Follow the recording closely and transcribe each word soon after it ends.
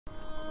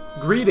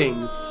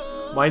Greetings,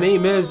 my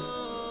name is,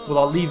 well,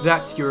 I'll leave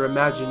that to your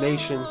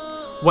imagination.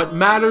 What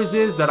matters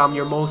is that I'm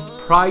your most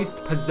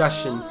prized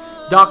possession.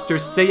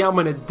 Doctors say I'm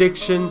an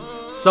addiction,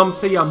 some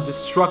say I'm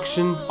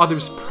destruction,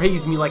 others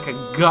praise me like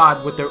a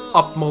god with their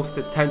utmost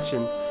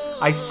attention.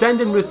 I send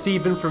and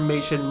receive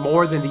information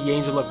more than the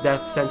angel of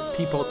death sends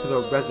people to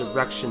the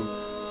resurrection.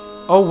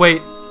 Oh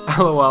wait,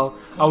 LOL,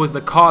 I was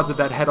the cause of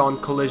that head-on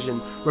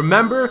collision.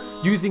 Remember,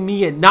 using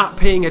me and not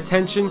paying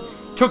attention?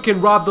 Took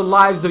and robbed the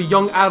lives of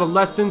young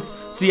adolescents.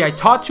 See, I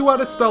taught you how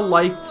to spell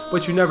life,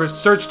 but you never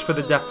searched for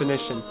the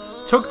definition.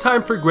 Took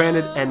time for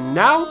granted, and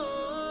now?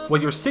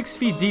 Well, you're 6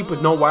 feet deep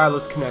with no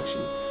wireless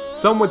connection.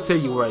 Some would say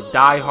you were a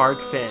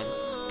die-hard fan.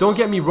 Don't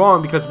get me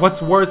wrong, because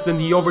what's worse than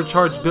the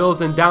overcharged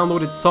bills and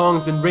downloaded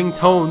songs and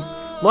ringtones?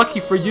 Lucky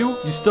for you,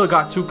 you still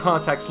got 2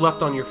 contacts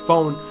left on your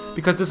phone,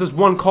 because this is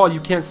one call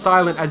you can't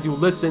silent as you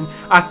listen,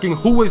 asking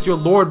who is your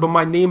Lord, but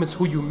my name is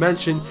who you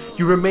mention.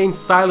 You remain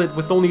silent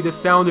with only the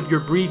sound of your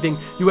breathing.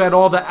 You had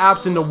all the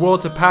apps in the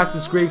world to pass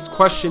this grave's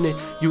questioning.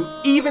 You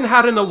even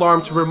had an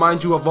alarm to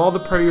remind you of all the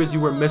prayers you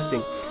were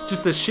missing.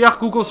 Just a Sheikh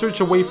Google search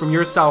away from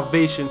your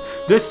salvation.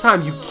 This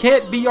time you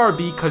can't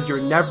BRB because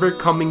you're never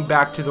coming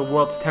back to the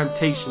world's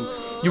temptation.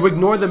 You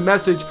ignore the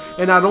message,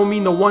 and I don't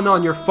mean the one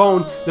on your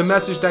phone, the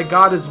message that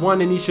God is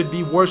one and he should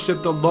be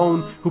worshipped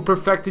alone, who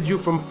perfected you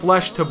from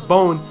flesh to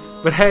bone.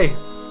 But hey,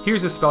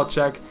 here's a spell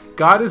check.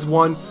 God is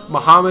one,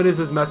 Muhammad is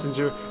his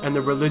messenger, and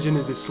the religion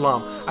is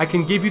Islam. I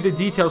can give you the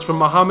details from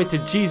Muhammad to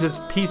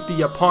Jesus, peace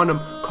be upon him,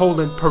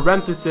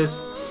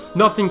 parenthesis.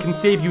 Nothing can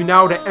save you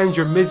now to end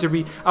your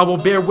misery. I will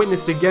bear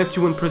witness against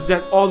you and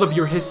present all of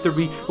your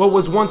history. What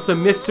was once a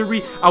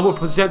mystery, I will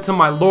present to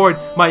my Lord,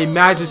 my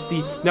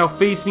majesty. Now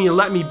face me and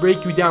let me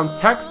break you down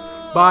text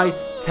by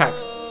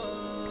text.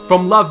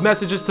 From love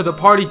messages to the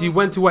parties you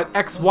went to at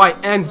X, Y,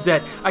 and Z.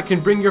 I can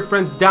bring your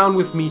friends down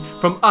with me.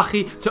 From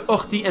Akhi to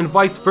Ukhti and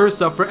vice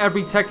versa. For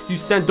every text you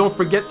send, don't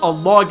forget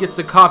Allah gets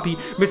a copy.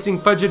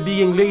 Missing Fajr,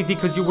 being lazy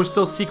cause you were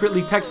still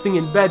secretly texting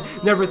in bed.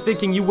 Never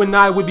thinking you and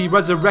I would be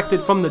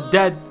resurrected from the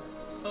dead.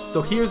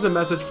 So here's a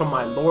message from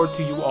my Lord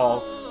to you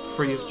all,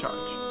 free of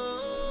charge.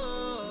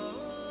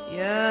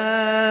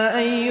 يا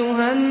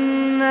أيها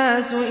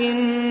الناس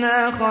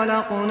إنا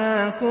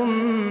خلقناكم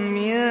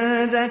من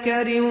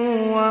ذكر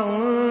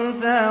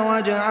وأنثى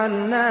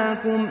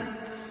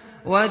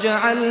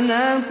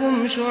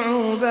وجعلناكم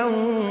شعوبا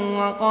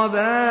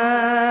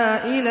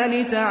وقبائل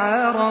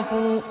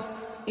لتعارفوا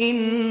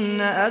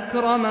إن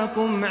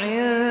أكرمكم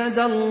عند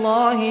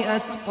الله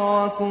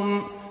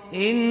أتقاكم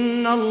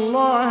إن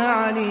الله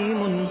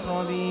عليم